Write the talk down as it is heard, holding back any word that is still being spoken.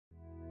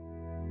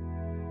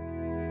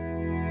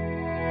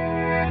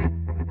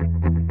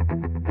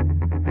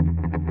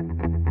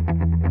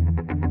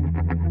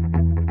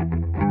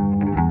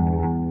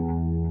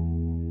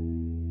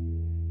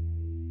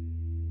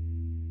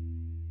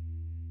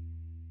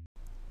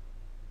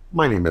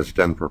My name is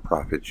Denver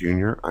Profit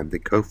Jr. I'm the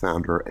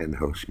co-founder and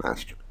host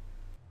master.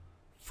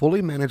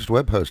 Fully managed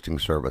web hosting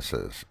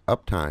services,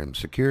 uptime,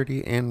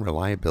 security, and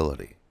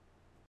reliability.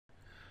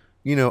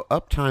 You know,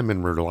 uptime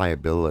and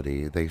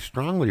reliability, they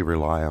strongly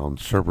rely on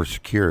server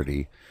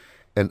security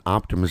and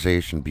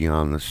optimization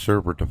beyond the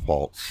server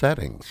default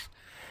settings.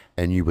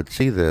 And you would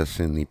see this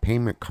in the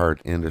payment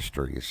card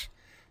industry's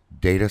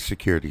Data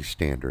Security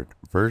Standard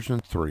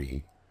version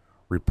 3,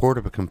 Report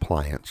of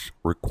Compliance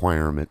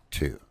Requirement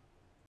 2.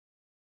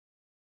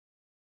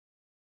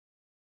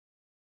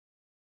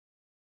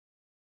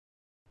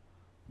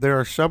 There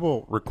are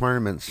several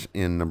requirements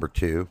in number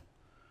 2.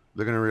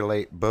 They're going to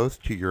relate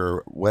both to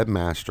your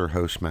webmaster,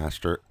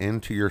 hostmaster,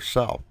 and to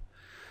yourself.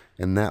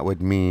 And that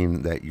would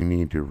mean that you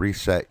need to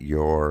reset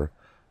your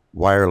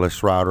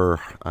wireless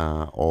router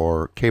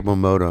or cable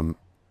modem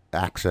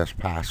access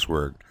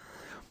password.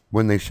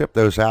 When they ship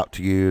those out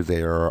to you,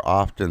 they are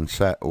often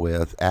set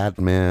with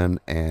admin,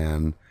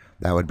 and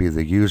that would be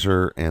the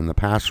user, and the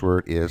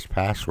password is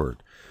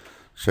password.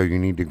 So you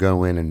need to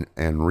go in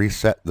and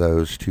reset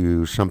those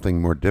to something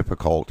more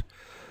difficult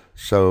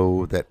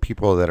so that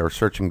people that are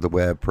searching the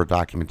web for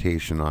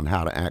documentation on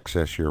how to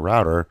access your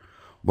router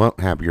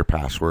won't have your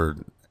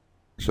password,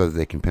 so that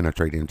they can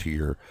penetrate into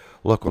your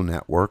local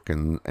network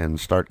and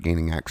start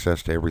gaining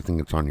access to everything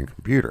that's on your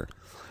computer.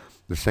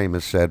 The same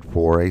is said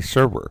for a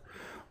server.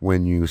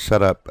 When you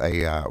set up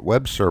a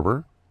web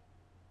server,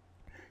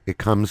 it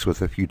comes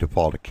with a few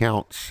default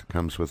accounts,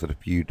 comes with a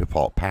few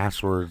default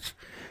passwords,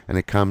 and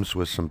it comes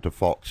with some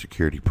default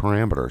security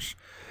parameters.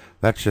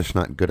 That's just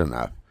not good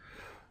enough.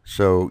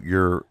 So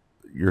your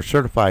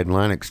certified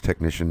Linux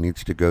technician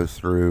needs to go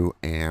through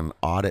and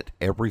audit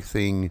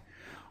everything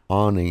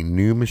on a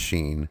new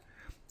machine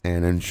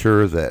and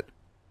ensure that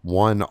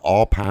 1,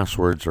 all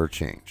passwords are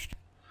changed,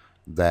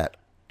 that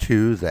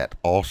 2, that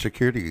all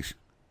security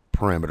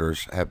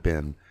parameters have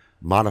been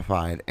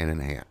modified and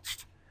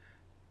enhanced,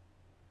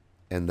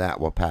 and that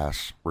will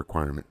pass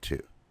requirement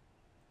 2.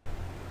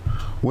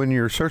 When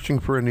you're searching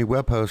for a new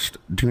web host,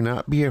 do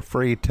not be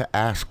afraid to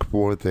ask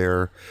for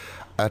their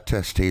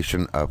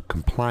attestation of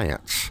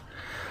compliance.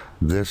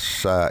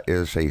 This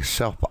is a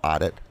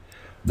self-audit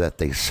that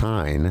they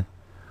sign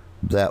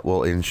that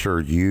will ensure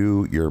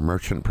you, your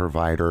merchant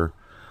provider,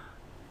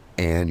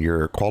 and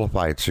your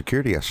qualified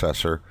security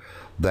assessor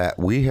that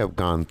we have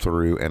gone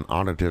through and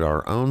audited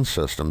our own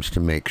systems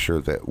to make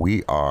sure that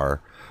we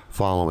are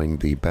following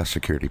the best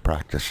security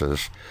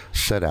practices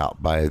set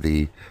out by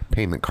the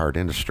payment card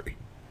industry.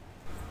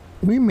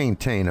 We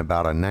maintain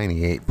about a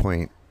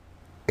 98.8%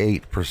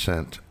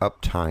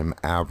 uptime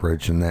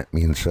average, and that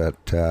means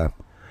that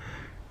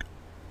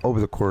over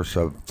the course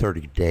of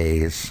 30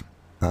 days,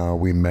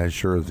 we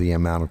measure the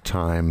amount of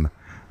time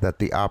that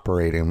the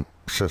operating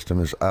system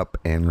is up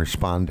and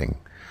responding.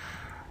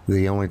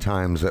 The only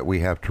times that we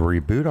have to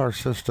reboot our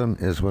system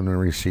is when we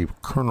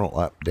receive kernel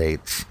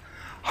updates,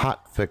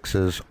 hot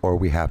fixes, or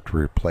we have to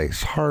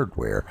replace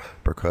hardware,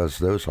 because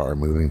those are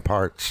moving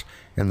parts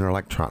in their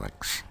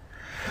electronics.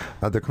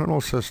 The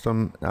kernel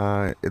system,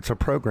 it's a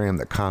program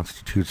that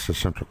constitutes the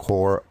central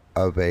core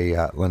of a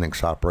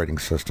Linux operating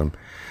system.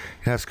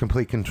 It has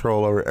complete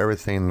control over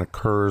everything that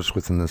occurs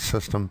within the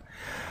system.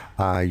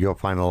 You'll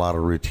find a lot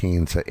of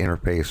routines that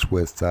interface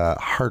with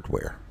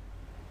hardware.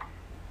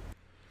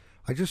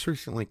 I just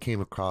recently came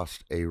across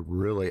a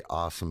really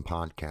awesome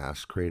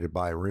podcast created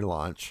by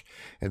Relaunch,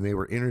 and they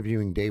were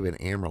interviewing David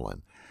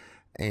Amerlin.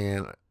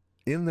 And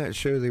in that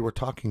show, they were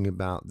talking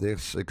about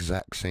this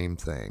exact same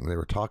thing. They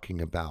were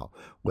talking about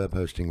web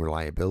hosting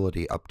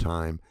reliability,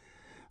 uptime,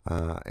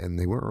 and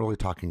they weren't really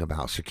talking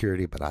about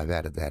security, but I've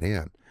added that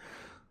in.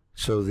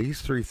 So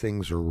these 3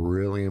 things are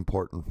really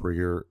important for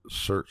your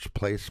search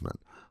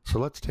placement. So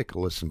let's take a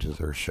listen to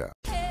their show.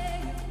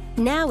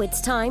 Now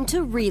it's time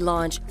to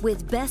relaunch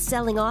with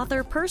best-selling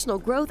author, personal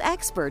growth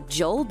expert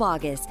Joel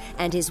Boggess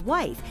and his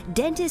wife,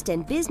 dentist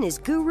and business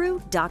guru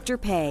Dr.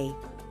 Pei,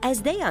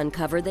 as they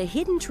uncover the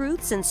hidden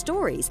truths and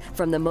stories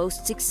from the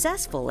most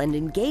successful and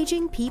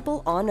engaging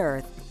people on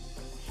earth.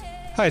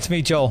 Hi, it's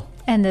me, Joel.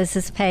 And this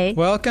is Pei.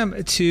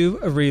 Welcome to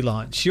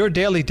Relaunch, your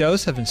daily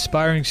dose of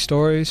inspiring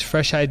stories,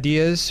 fresh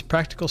ideas,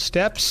 practical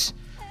steps,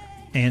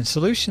 and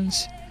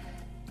solutions.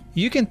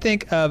 You can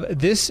think of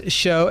this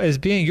show as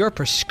being your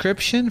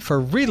prescription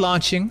for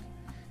relaunching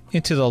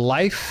into the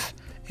life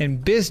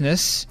and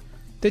business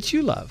that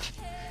you love.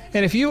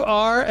 And if you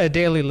are a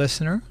daily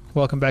listener,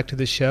 welcome back to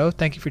the show.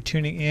 Thank you for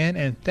tuning in,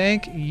 and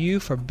thank you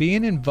for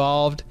being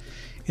involved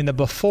in the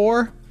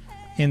before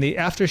and the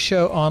after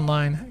show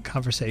online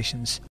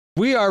conversations.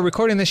 We are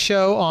recording the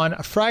show on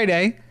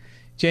Friday,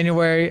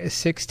 January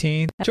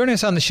 16th. Joining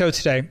us on the show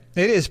today,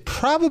 it is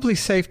probably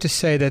safe to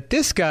say that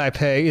this guy,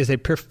 Pei, is a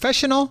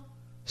professional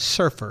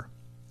surfer,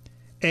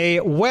 a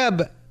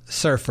web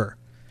surfer,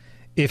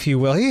 if you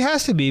will. He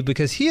has to be,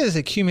 because he has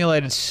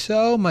accumulated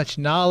so much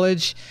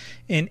knowledge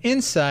and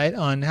insight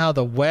on how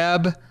the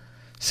web,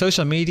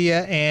 social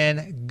media,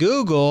 and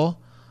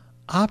Google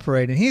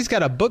operate. And he's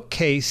got a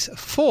bookcase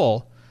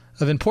full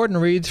of important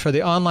reads for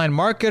the online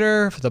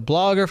marketer, for the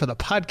blogger, for the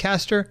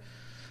podcaster.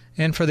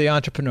 and for the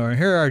entrepreneur.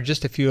 Here are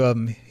just a few of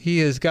them. He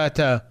has got,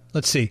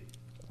 let's see,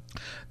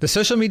 The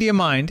Social Media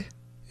Mind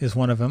is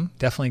one of them.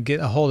 Definitely get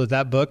a hold of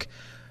that book.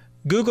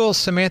 Google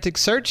Semantic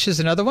Search is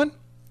another one.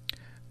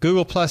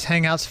 Google Plus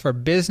Hangouts for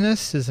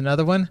Business is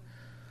another one.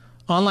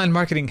 Online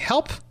Marketing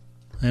Help,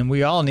 and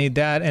we all need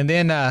that. And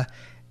then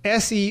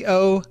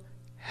SEO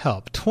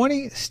Help,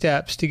 20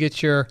 steps to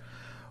get your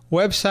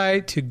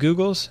website to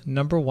Google's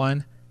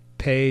 #1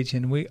 page.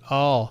 And we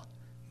all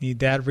need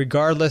that,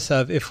 regardless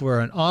of if we're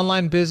an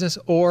online business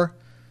or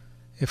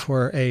if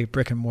we're a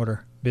brick and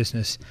mortar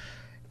business.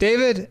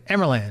 David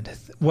Emerland,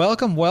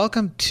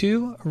 welcome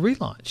to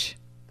Relaunch.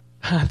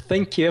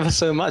 Thank you ever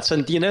so much.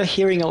 And,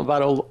 hearing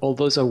about all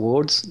those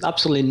awards,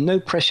 absolutely no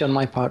pressure on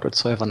my part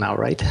whatsoever now,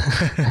 right?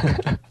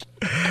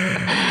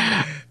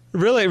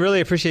 Really,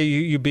 really appreciate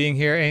you being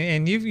here.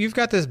 And you've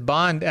got this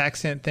Bond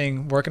accent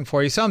thing working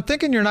for you. So I'm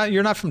thinking you're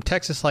not from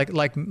Texas like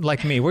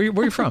me. Where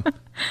you from?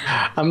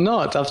 I'm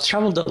not. I've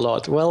traveled a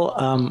lot.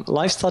 Well,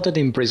 life started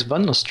in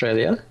Brisbane,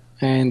 Australia.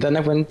 And then I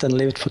went and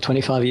lived for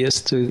 25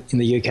 years in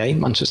the UK,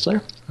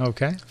 Manchester.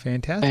 Okay,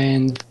 fantastic.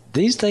 And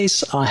these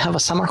days, I have a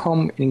summer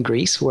home in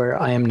Greece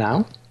where I am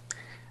now.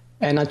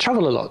 And I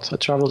travel a lot. I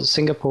traveled to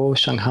Singapore,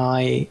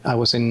 Shanghai. I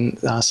was in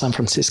San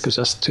Francisco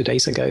just 2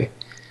 days ago.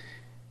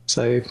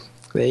 So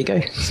there you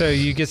go. So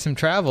you get some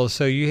travel.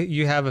 So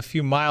you have a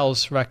few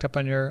miles racked up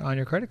on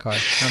your credit card,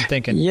 I'm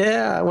thinking.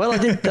 Yeah, well, I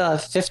did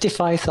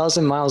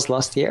 55,000 miles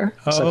last year.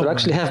 So I could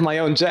actually have my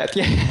own jet.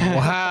 Yeah.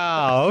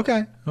 Wow.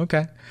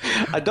 Okay.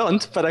 I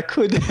don't, but I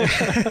could.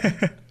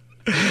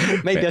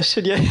 Maybe I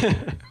should, yeah.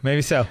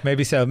 Maybe so.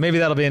 Maybe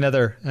that'll be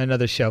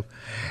another show.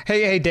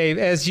 Hey, Dave,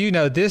 as you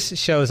know, this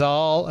show is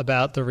all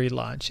about the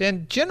relaunch.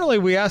 And generally,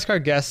 we ask our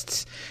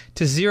guests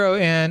to zero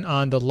in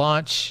on the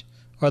launch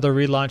or the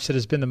relaunch that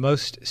has been the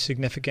most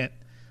significant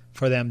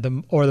for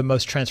them or the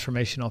most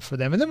transformational for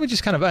them. And then we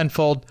just kind of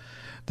unfold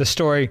the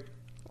story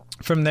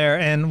from there.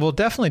 And we'll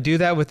definitely do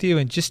that with you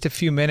in just a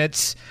few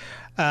minutes,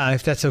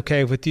 if that's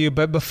okay with you.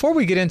 But before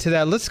we get into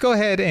that, let's go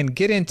ahead and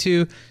get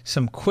into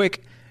some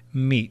quick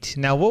meat.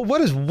 Now,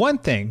 what is one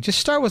thing, just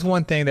start with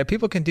one thing that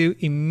people can do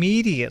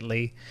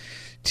immediately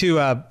to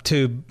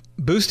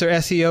boost their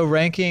SEO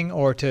ranking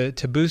or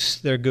to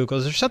boost their Google?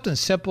 Is there something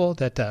simple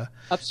that...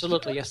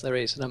 Absolutely, yes, there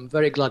is. And I'm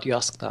very glad you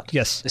asked that.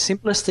 Yes. The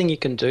simplest thing you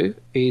can do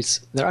is,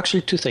 there are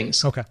actually two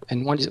things. Okay.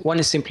 And one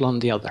is simpler than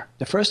the other.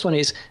 The first one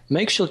is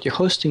make sure that your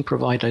hosting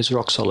provider is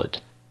rock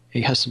solid.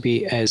 It has to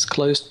be as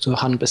close to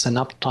 100%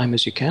 uptime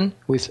as you can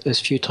with as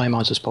few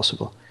timeouts as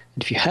possible.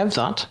 And if you have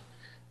that,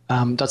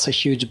 that's a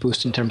huge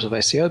boost in terms of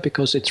SEO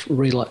because it's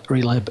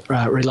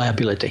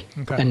reliability.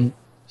 Okay. And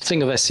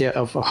think of SEO,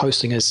 of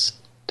hosting as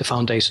the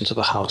foundations of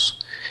a house.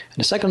 And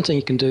the second thing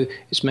you can do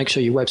is make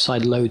sure your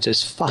website loads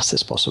as fast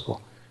as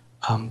possible.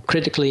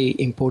 Critically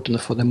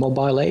important for the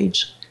mobile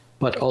age,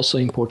 but also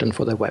important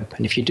for the web.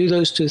 And if you do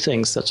those two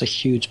things, that's a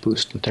huge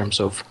boost in terms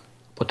of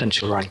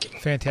potential ranking.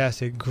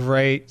 Fantastic.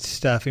 Great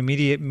stuff.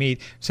 Immediate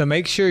meat. So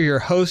make sure your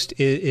host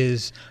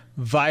is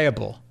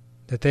viable,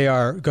 that they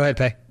are. Go ahead,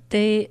 Pei.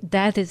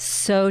 That is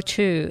so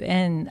true.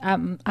 And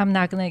I'm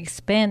not going to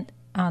expand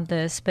on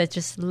this, but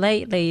just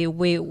lately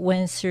we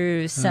went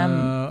through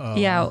some,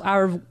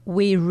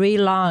 we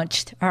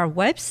relaunched our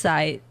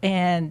website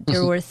and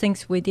there were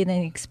things we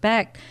didn't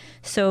expect.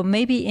 So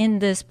maybe in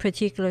this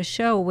particular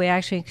show, we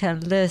actually can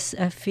list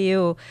a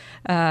few,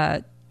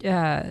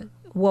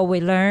 what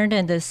we learned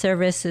and the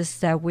services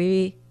that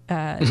we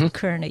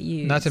currently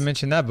use. Not to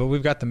mention that, but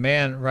we've got the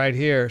man right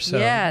here. So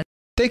yeah.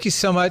 Thank you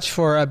so much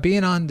for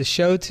being on the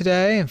show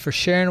today and for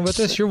sharing with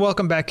us. You're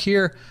welcome back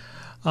here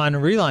on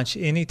Relaunch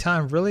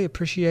anytime. Really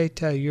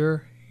appreciate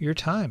your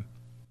time.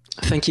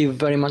 Thank you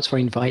very much for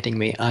inviting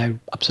me. I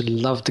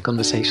absolutely love the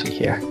conversation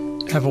here.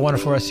 Have a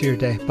wonderful rest of your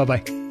day.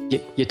 Bye-bye.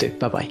 You too.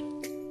 Bye-bye.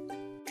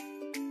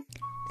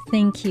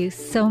 Thank you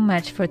so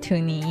much for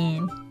tuning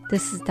in.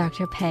 This is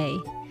Dr. Pei.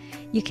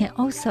 You can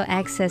also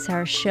access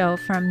our show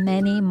from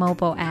many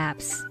mobile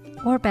apps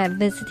or by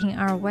visiting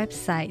our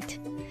website.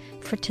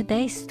 For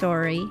today's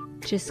story,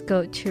 just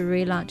go to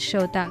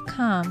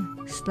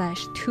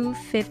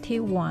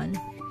relaunchshow.com/251.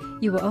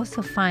 You will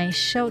also find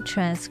show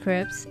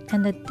transcripts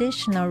and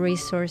additional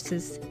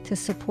resources to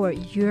support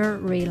your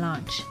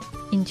relaunch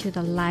into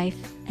the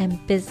life and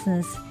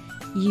business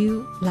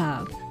you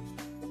love.